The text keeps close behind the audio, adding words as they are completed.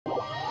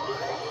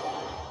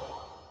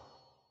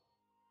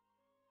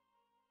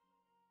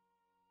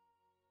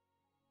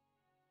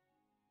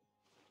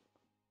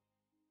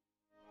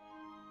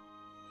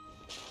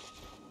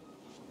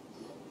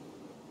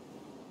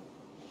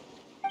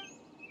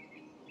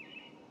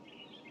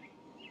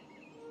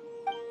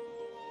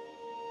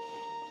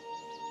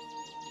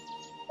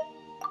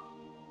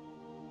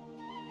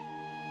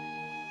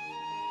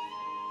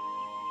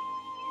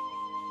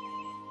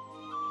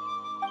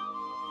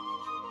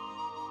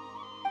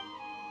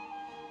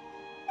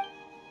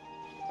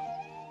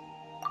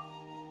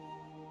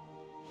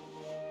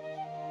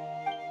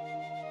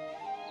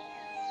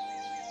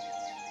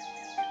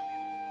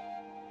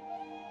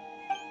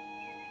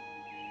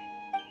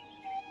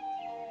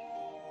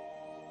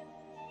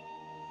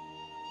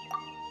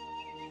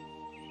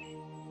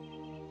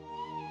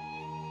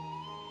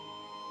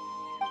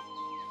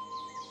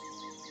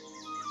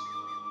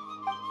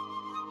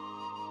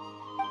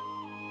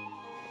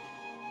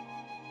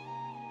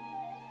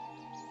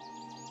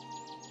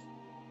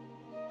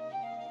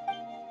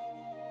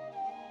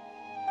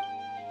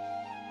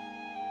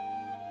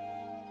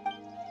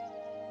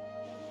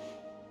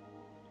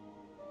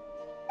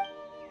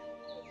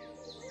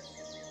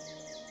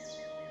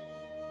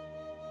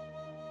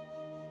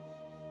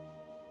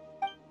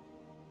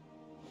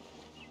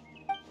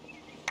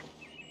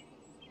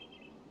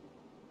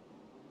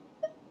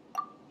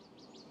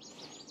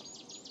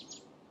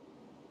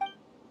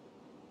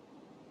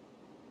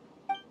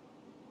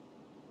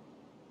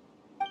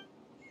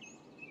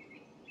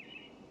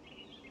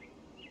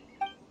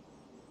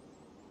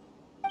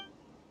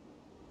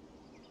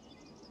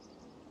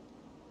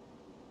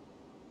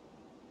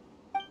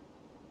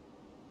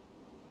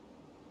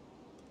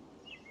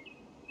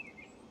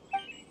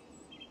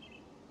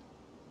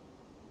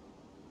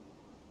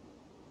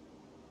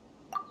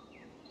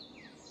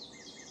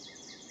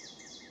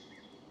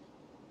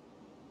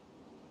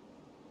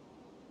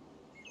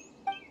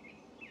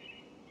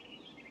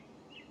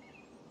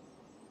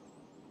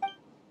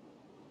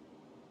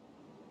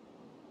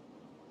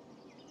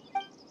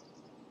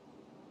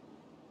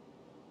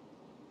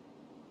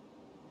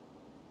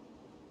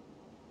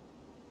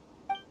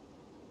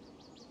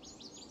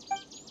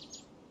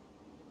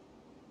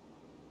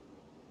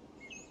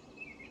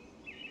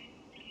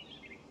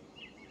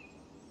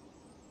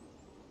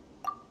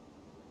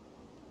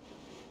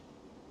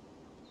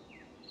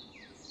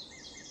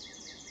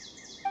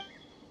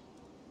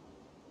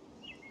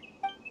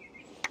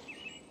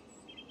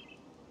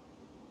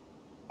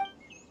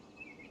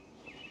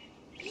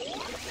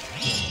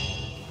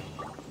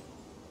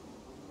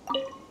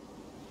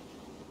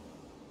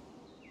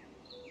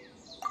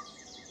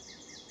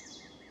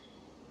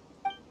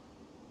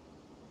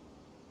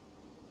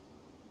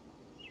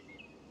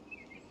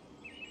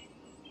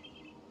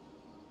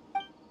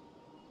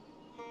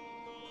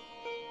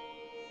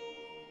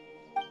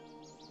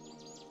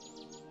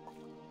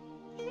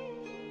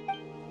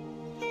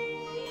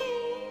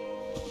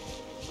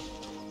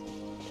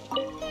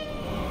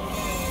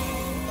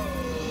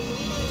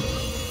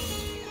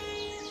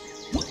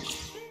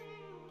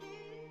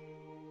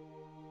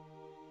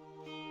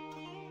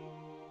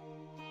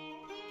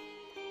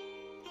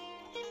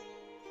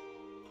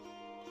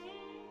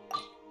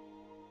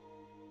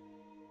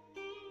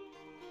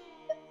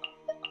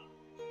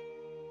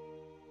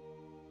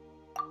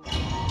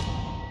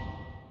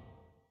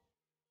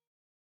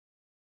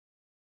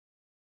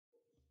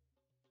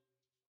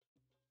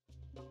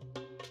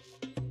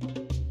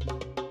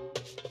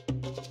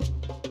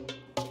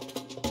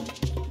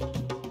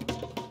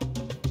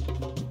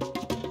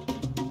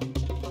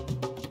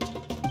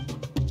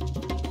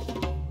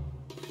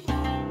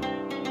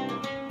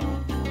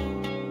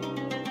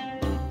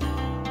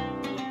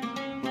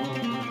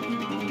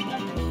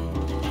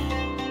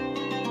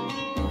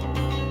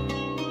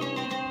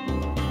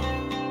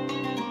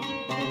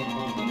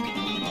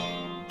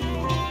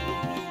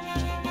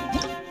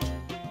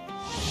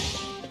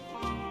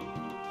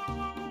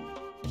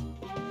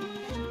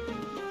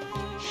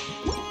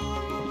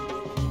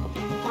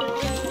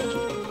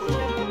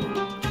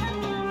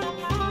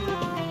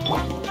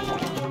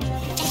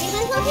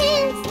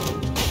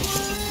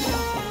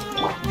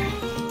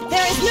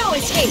is no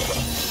escape!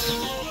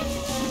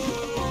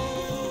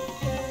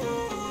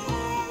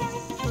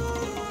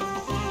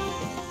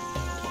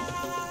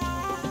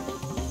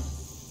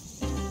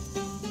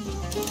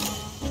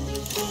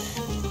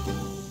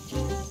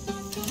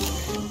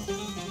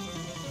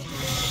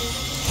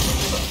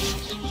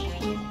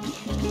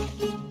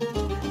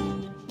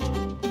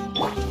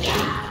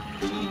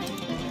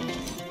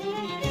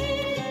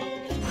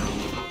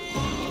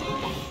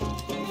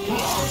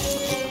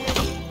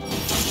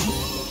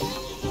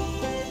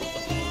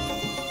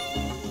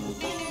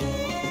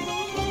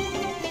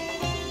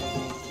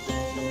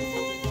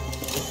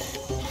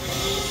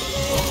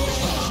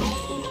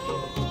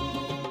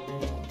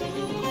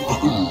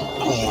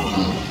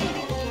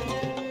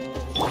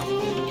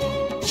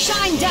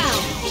 Shine down!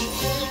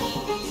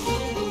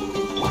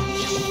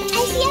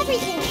 I see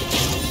everything!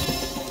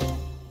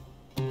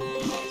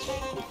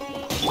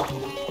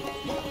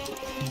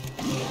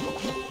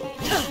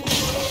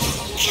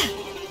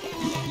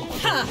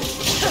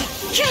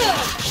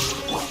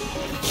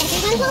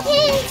 Everyone will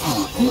dance!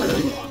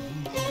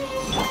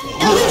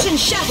 Illusion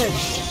shattered!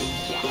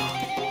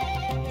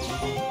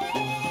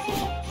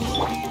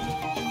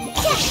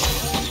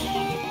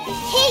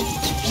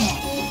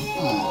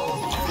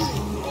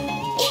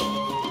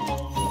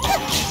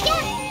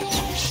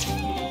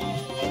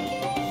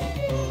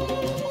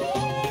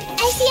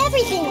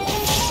 Everything!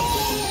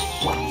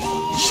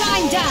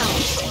 Shine down!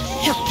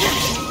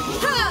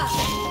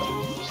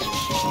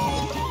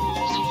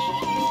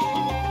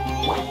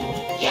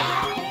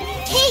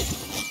 Take!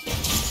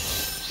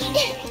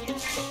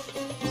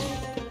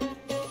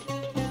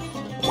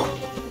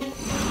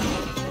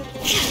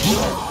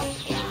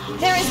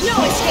 There is no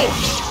escape!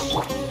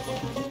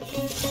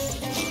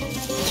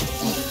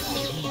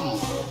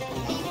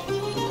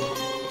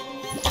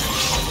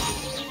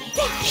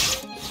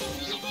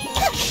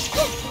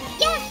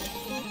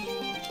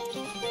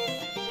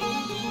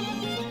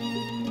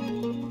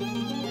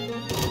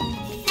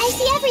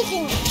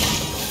 Everything!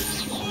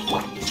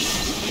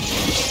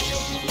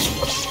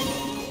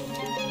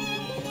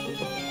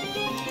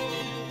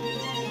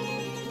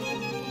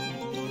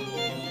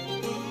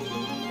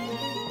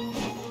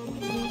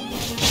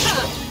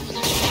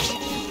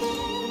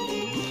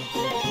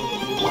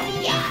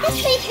 Let's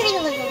wait for a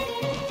little.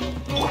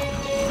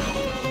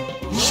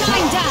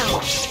 Shine down!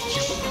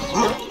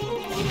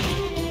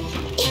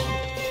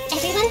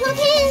 Everyone will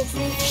dance!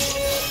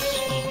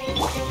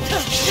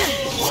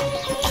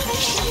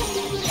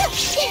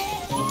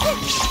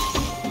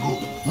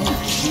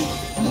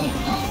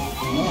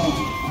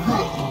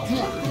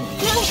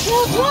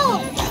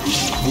 Roll!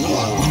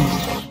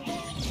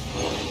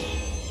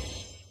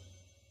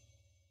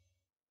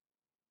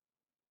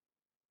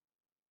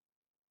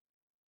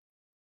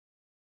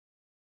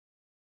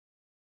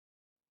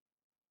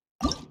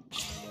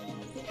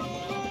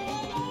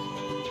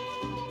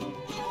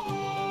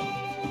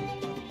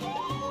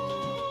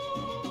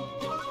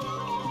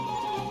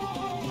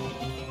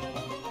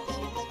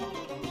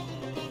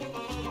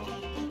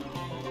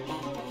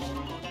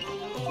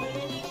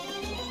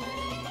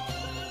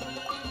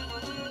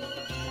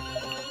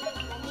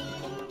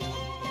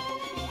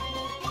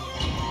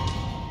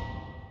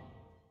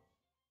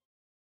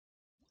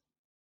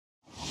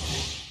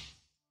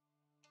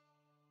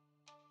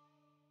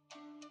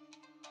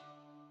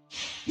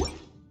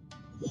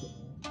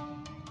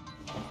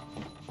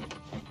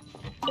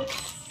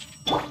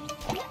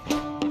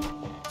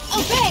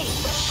 Obey!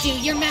 Do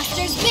your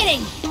master's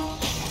bidding!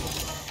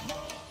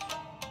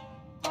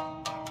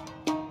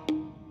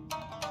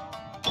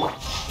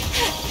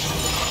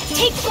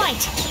 Take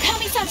flight!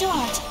 Kamisato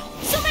art!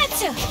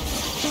 Sumetsu!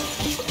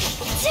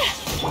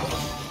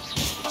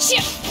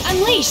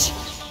 Unleash!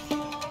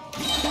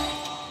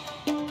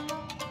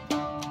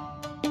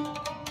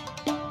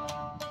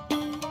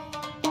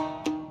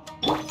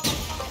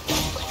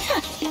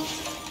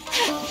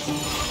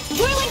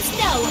 Whirling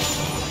snow!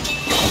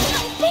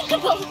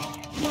 Unthinkable!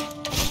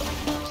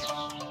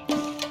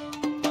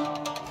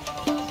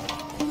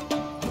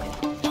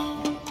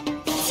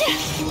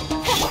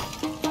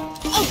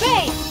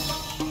 Obey!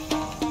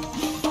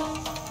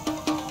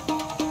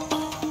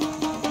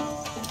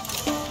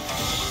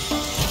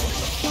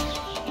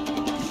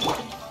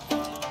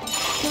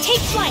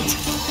 Take flight!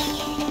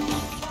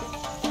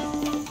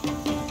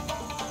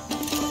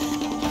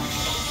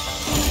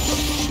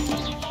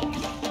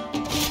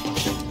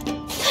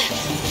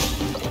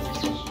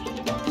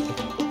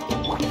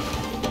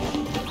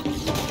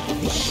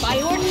 By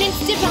ordinance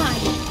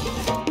divine!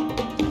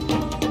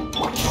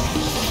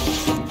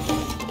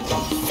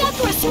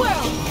 Sakura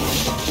swirl!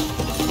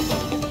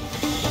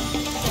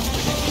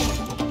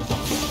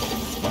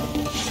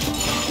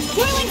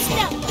 Whirling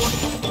snow!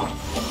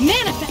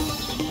 Manifest!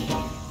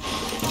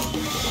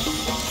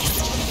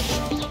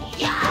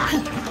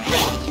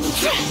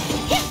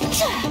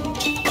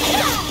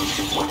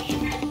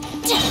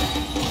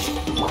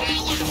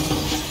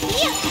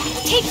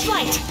 Take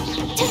flight!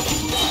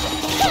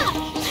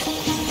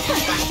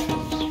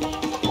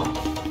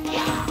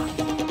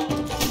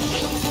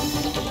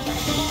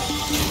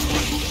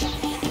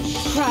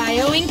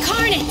 Cryo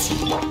Incarnate!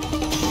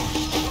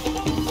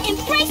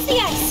 Embrace the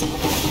ice!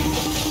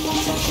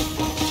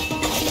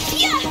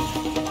 Yeah!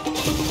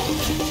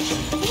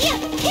 Yeah!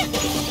 Yeah!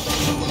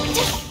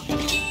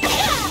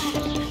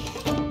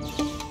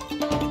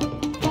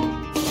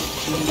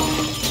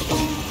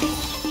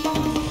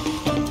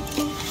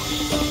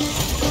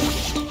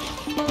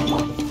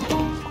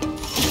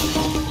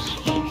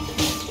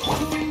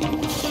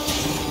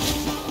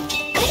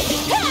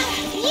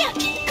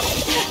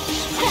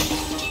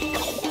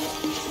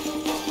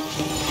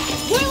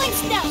 Whirling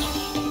snow!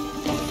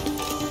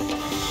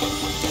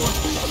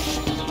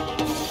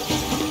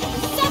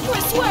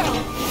 Sakura swirl!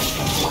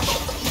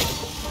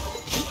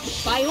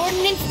 By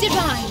ordinance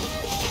divine!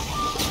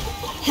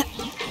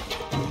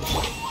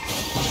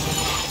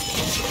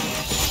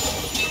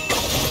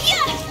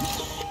 Yeah!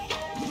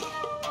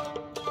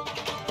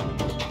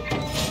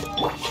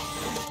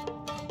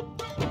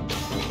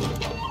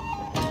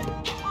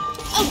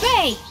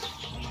 Obey!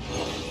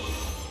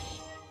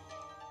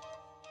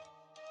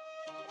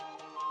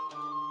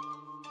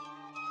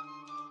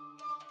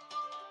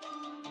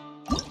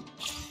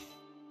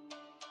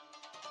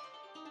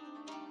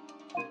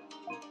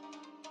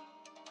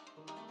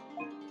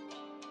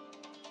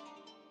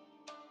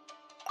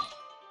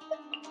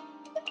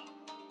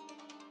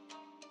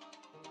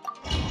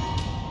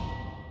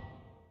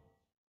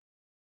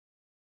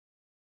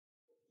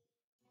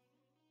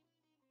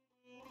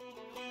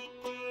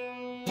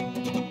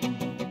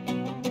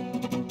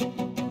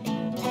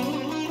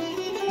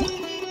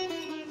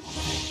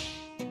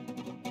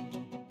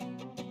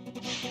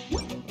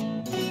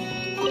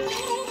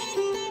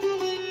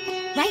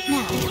 Right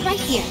now, right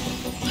here,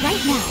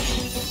 right now.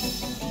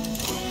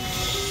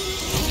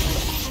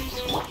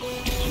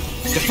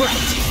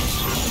 Deflect!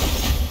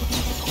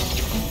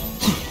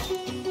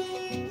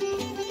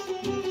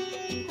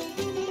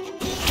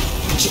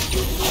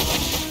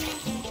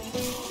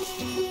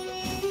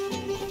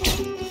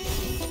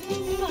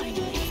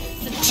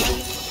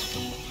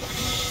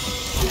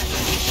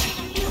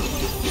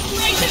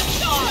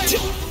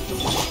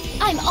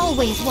 I'm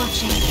always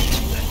watching.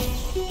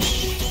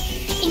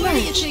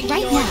 Emerge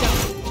right now.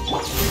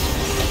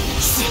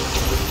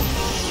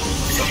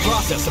 The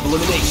process of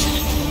elimination.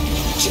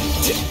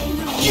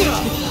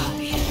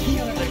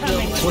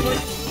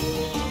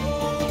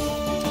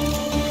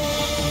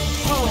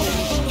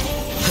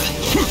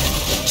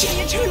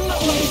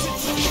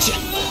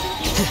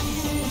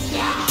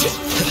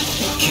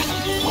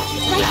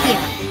 Right here.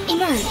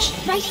 Emerge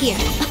right here.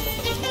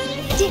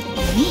 Dip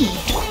me.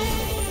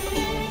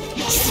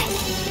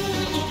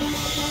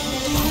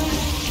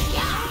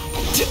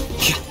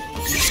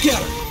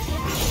 Scatter!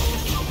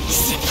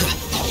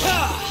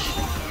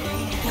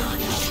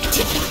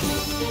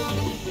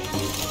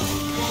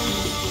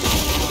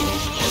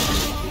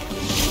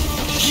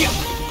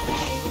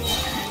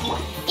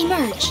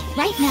 Emerge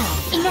right now.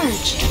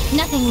 Emerge.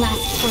 Nothing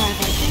lasts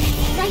forever.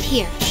 Right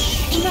here.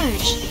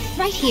 Emerge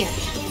right here.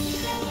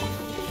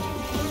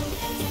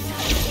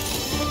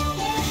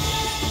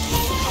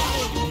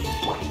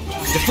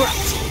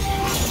 Deflect!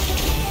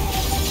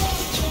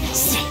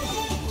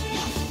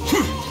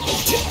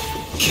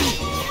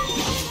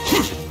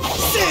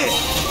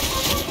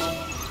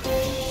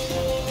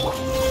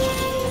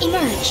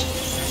 Emerge.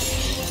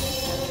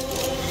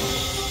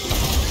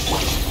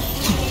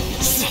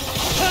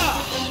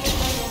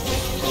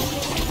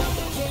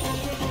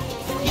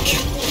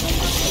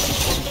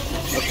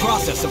 The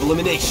process of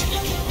elimination.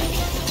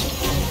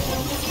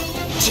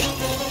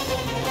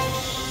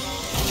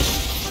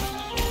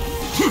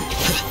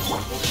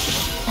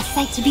 A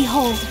sight to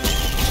behold.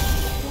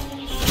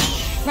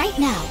 Right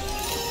now.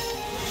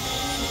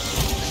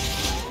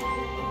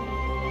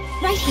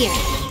 Right here.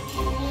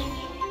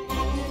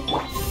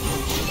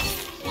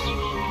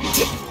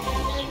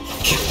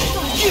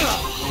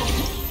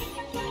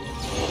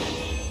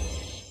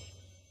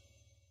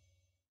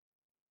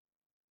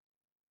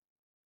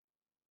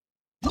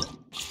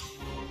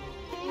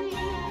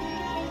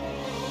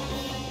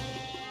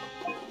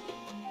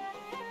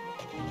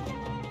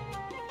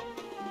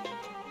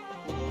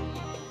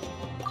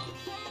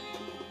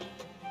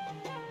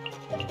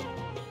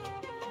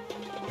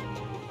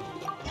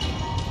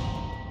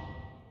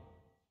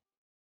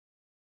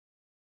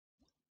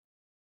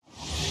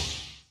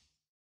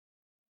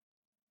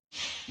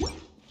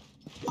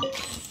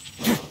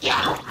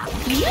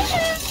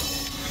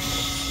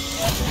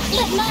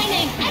 Let my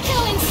name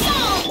echo in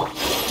song!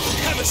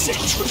 Have a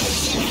safe trip.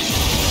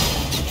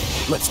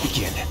 Let's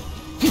begin.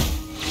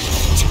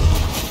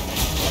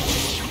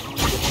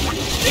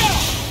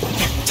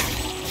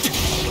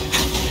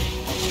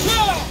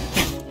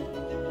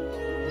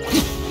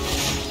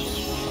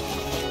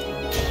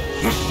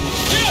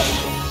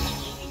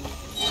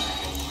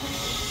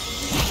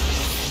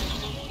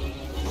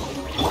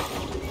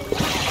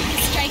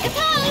 Strike a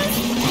pose!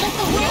 Let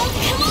the world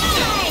come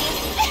alive!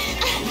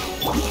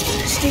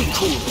 Stay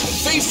cool.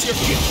 Face your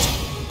gift.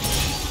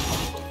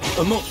 A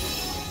moment.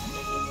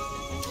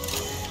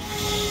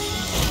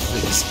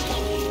 Please.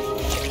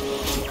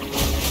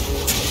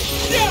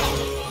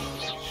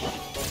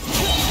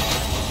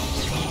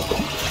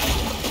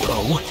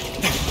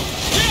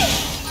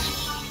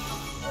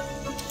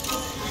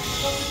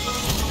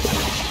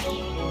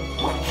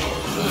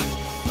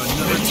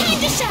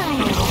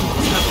 shine!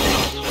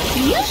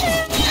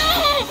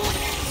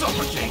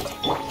 Suffocate!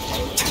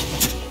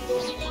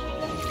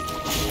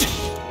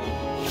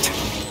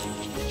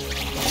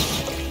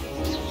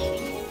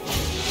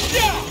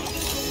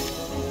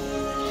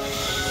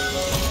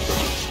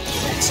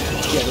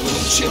 Get a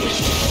little chilly.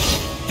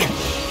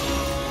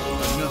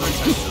 Another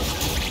test.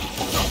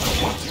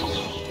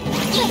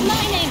 Let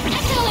my name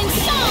echo in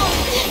song!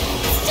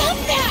 Stop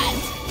that!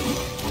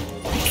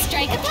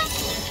 Strike a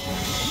pose?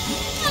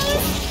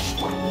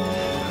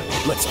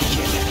 Let's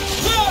begin.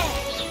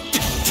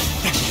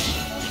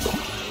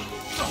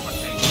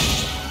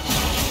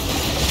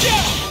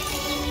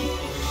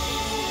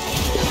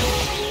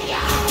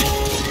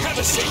 Have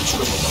a safe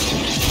trip.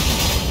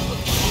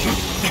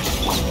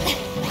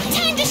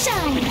 Time to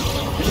shine!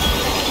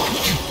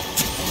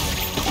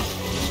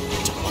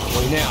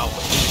 Well, now.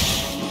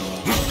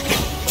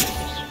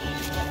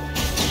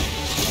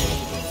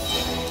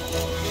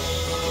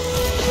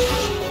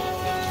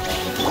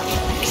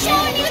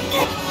 Showing you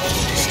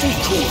Stay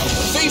cool.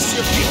 Face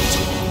your guilt.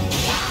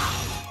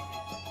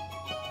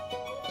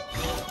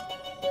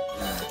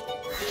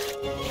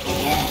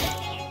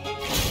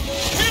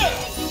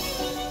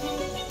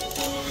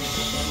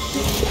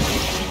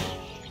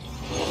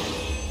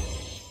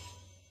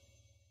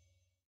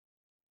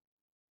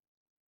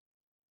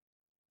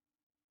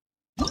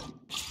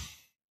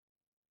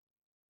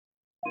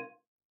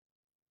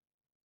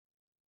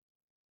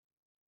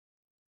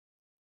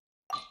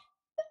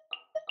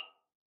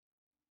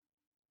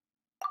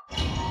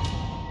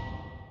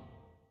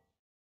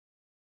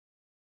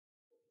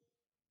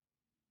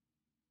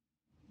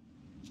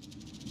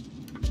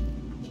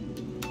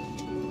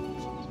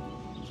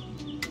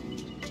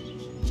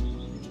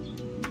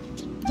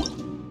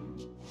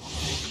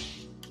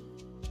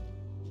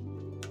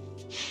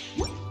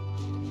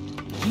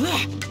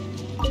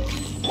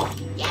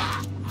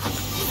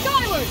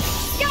 skyward!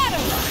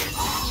 Scatter!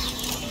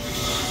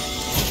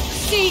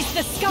 Seize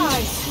the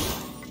skies!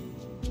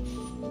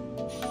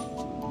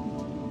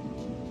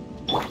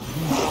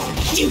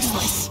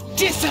 Useless!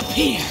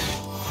 Disappear!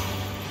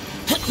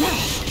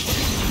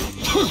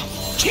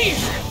 Here!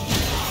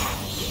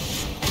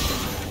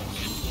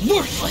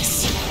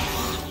 Worthless!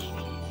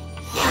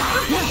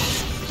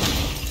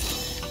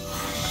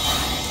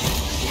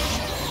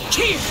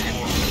 Here!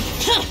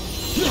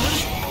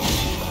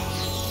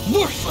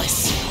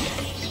 Worthless!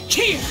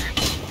 Here!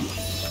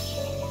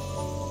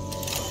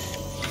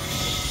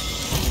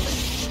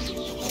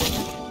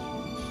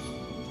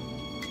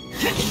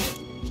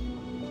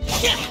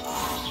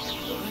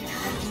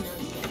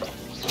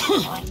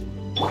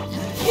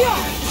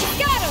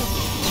 Scatter!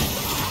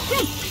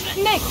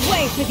 Make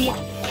way for the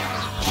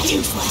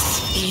useless,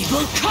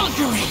 evil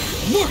conquering,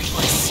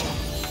 worthless.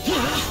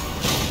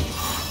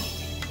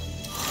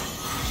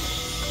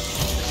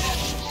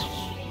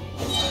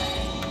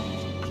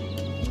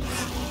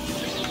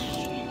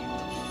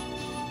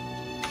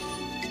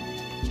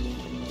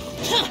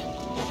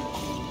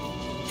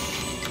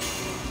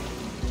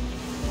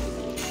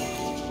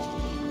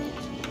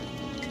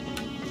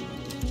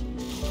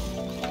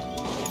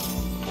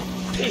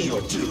 Pay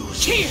your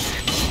dues. Here!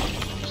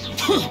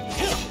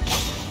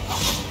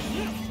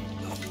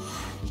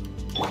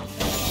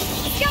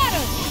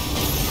 Scatter!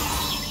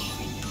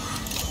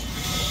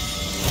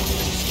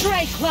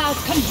 Stray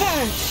clouds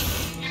converge!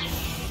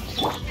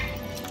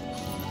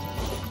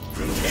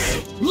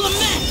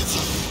 Lament!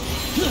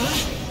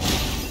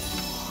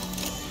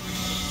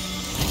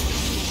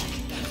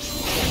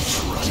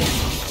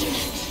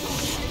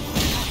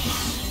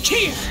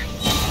 Here!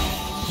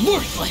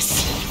 Worthless!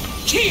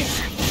 Here!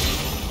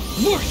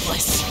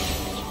 Worthless!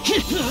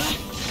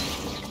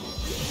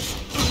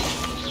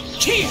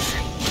 Here!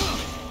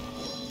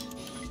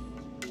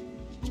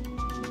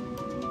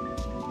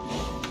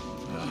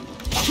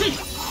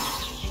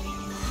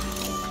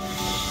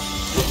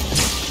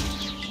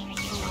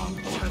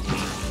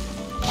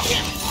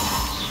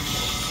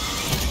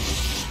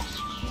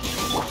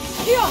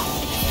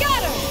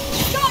 Scatter!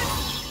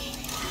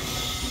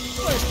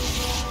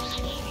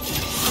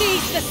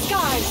 Seize the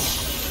skies!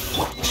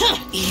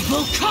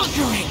 Evil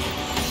conquering!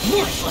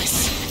 Worthless!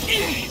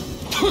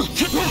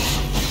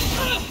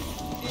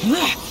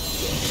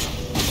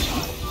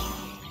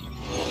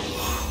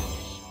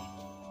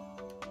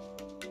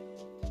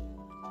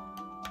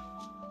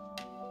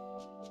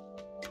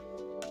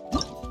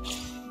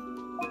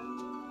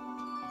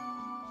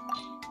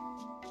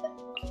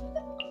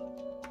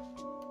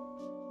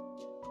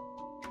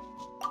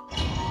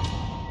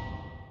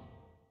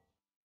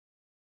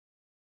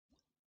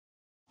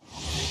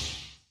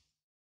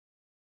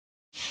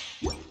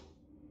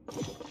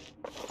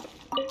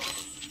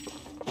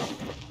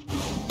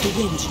 The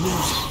wind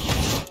knows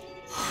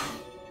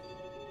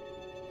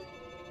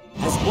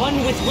as one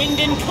with wind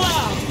and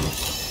cloud.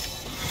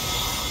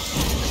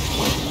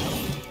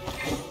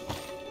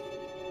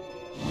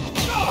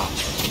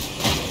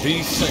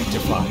 Be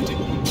sanctified.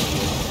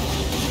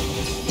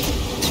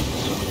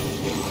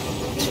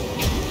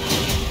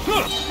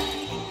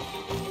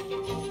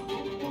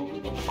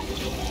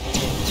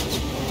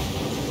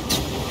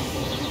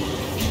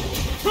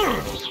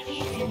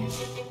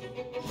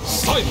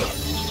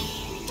 Silence!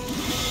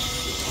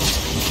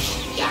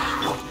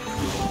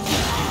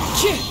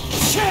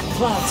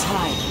 Clouds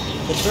high.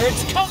 The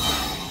birds come.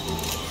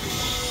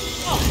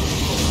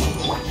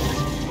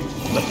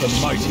 Let the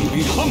mighty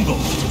be humble!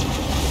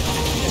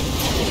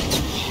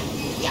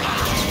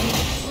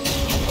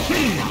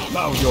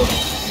 Bow your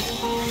head.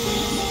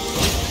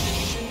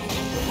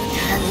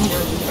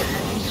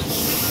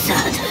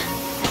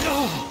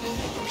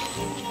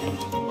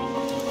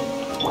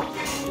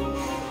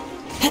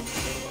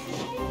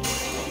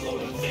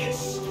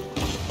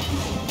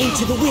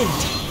 Into the wind.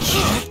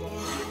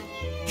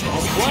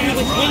 As one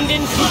with wind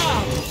and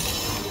cloud.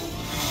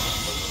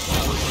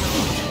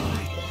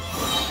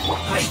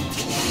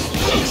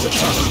 The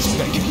tyrant's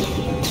begging.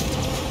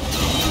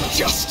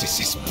 Justice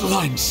is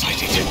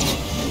blindsided.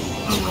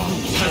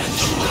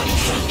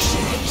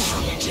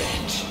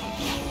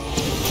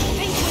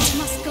 Banquet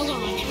must go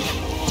on.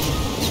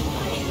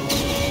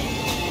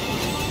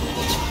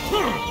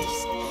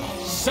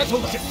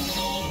 Settled it.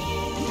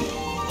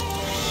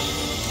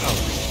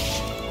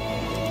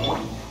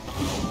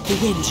 The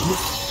wind.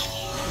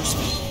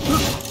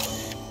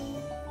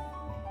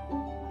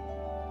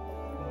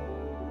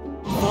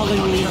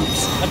 Falling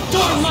leaves.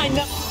 Adore my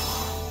no.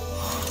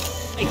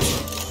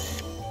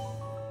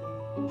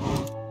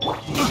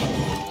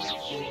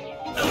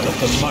 Let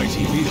the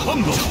mighty be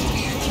humble.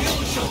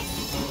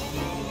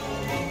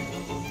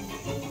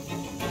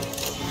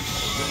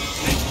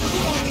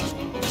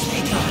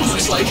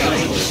 Looks like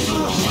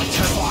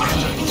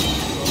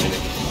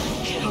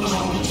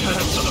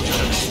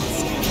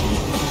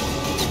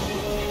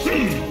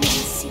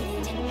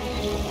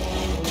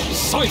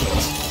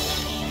Silence!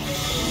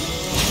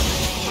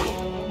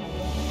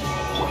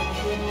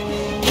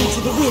 Into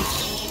the wind.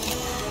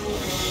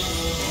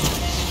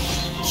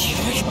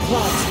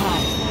 Clouds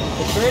high.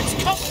 The birds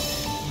come.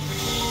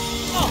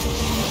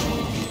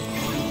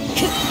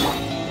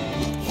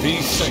 Be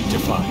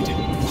sanctified.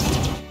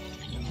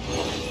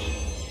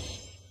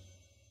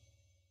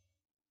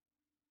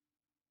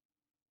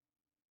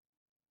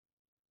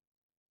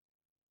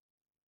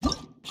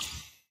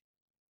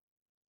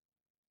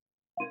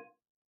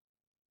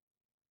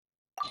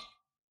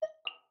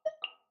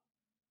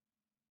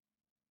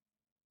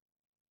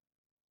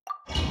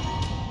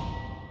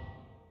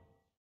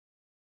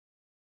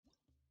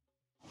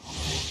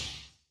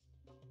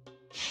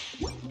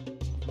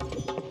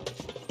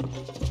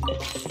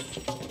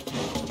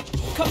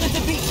 Come to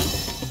the beat.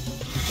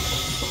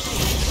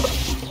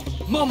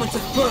 Moment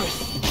of birth.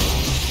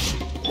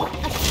 A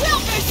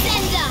proper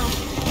send-off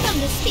from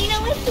the Spino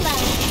with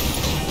love.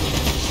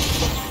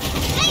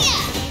 Hiya!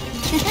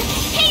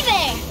 Hey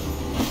there!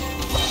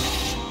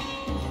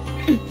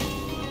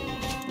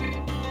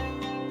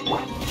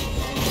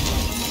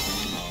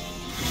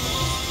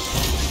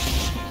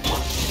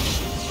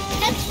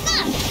 That's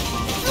fun!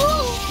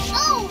 Ooh!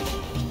 Oh!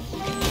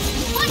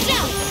 Watch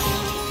out!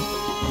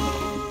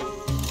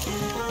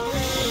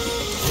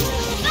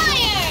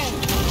 Fire!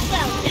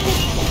 Well,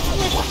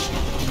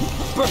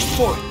 Burst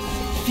forth.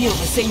 Feel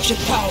this ancient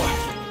power.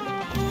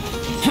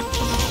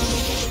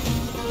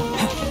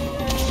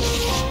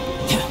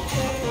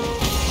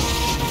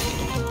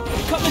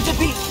 Come into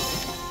beat.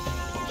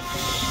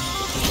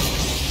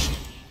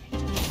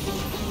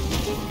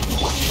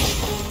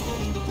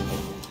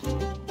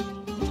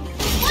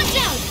 watch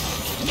out!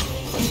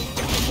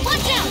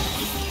 Watch out!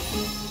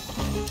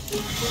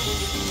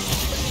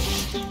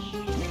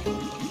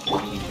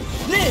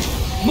 Live.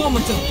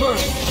 Moment of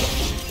birth.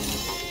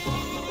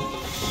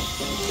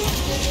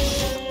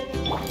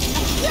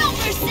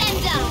 Proper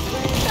send-off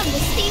from the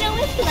Spino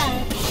with love.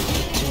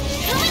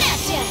 Coming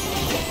at ya!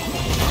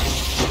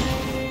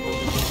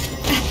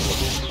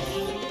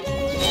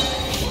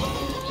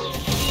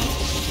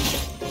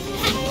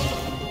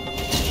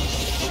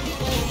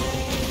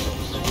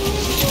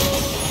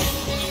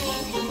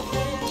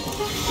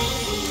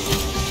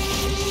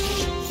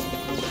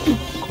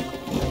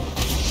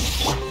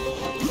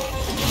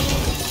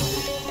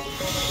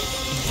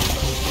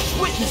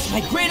 Witness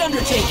my great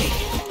undertaking.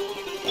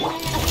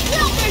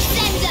 Proper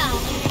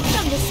send-off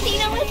from the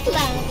Spino with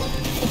love.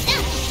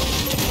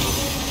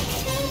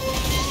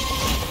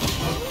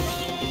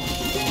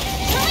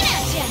 Coming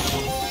at ya!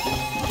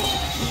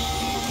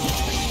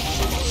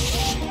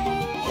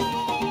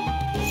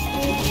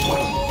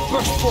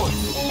 Burst forth.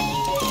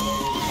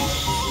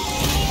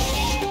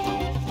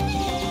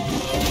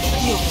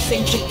 Feel this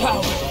ancient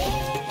power.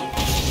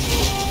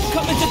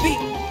 Come into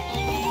beat.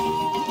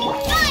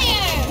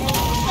 Fire!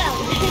 Well,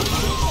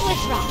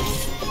 with rocks.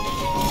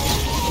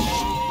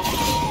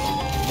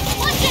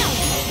 Watch out!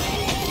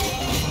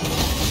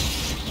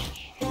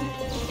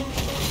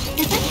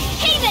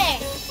 Hey there!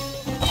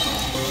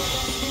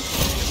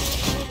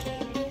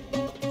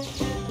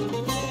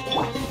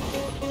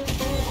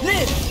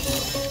 Live.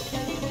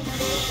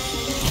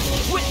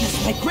 Witness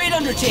my great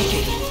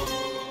undertaking.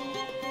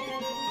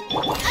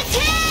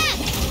 Attack!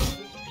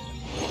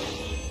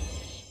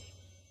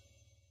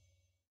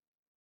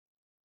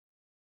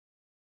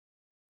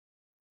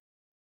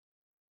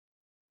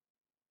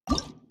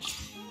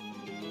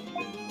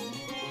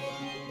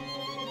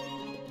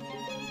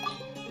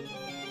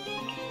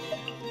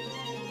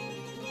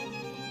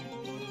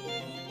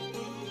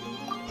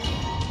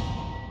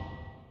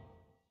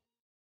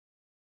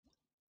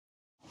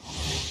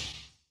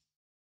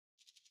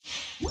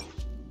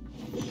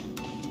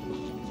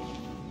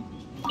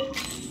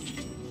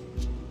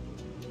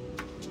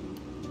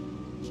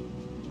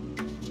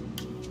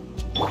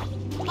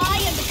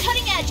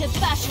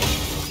 fashion.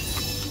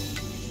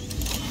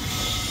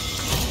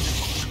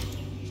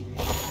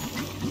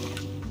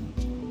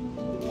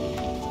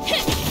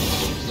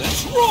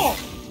 Let's roll!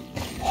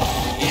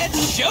 It's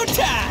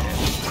showtime!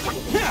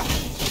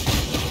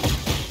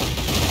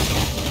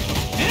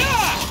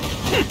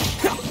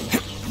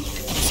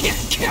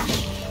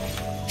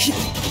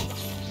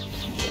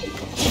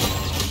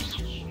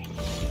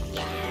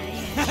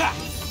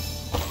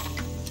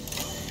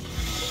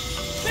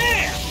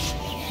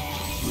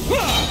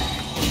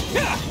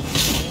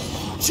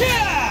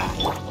 There!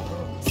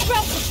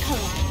 Sprouts of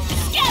color.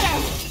 Scatter!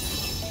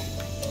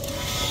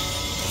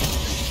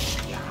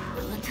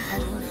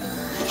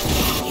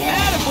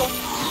 Attaboy!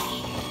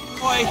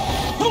 Boy,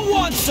 who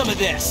wants some of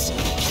this?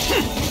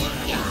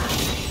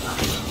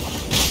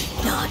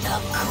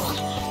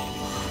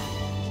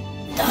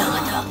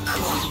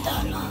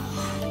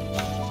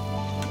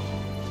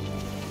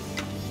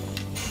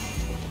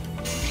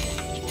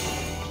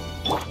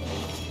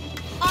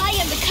 I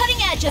am the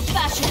cutting edge of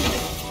fashion.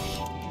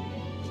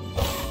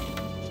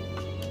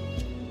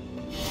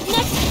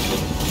 Next.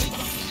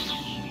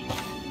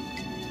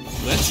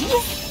 Let's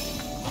roll!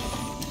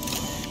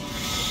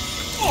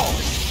 Oh!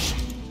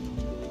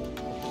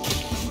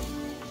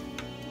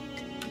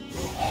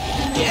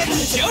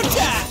 It's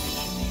showtime!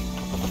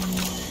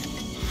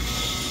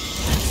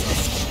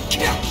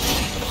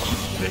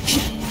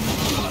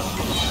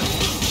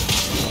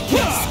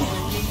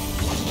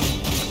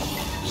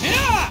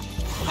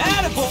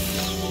 Attaboy!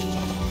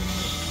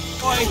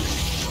 Boy!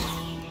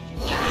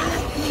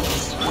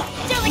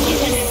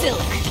 Delicate as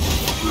silk.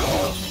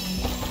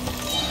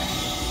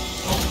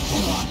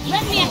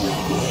 Let me out.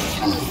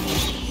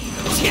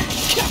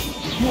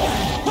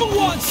 Who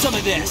wants some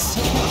of this?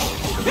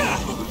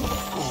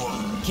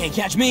 Can't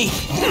catch me!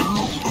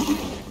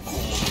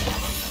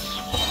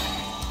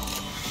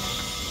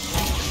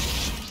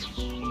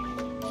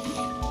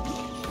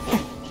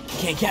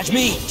 Can't catch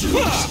me!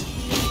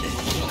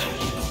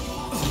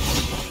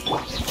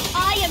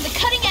 I am the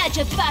cutting edge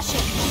of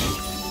fashion.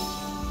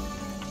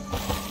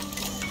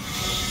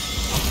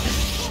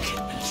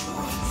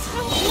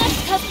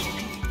 Let's cut.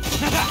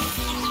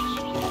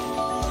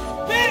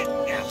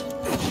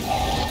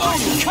 Oh,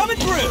 you're coming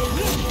through!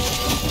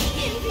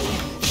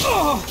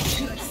 Oh.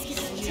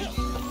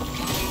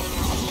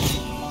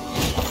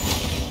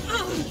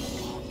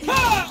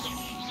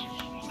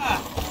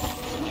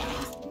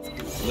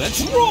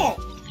 Let's roll!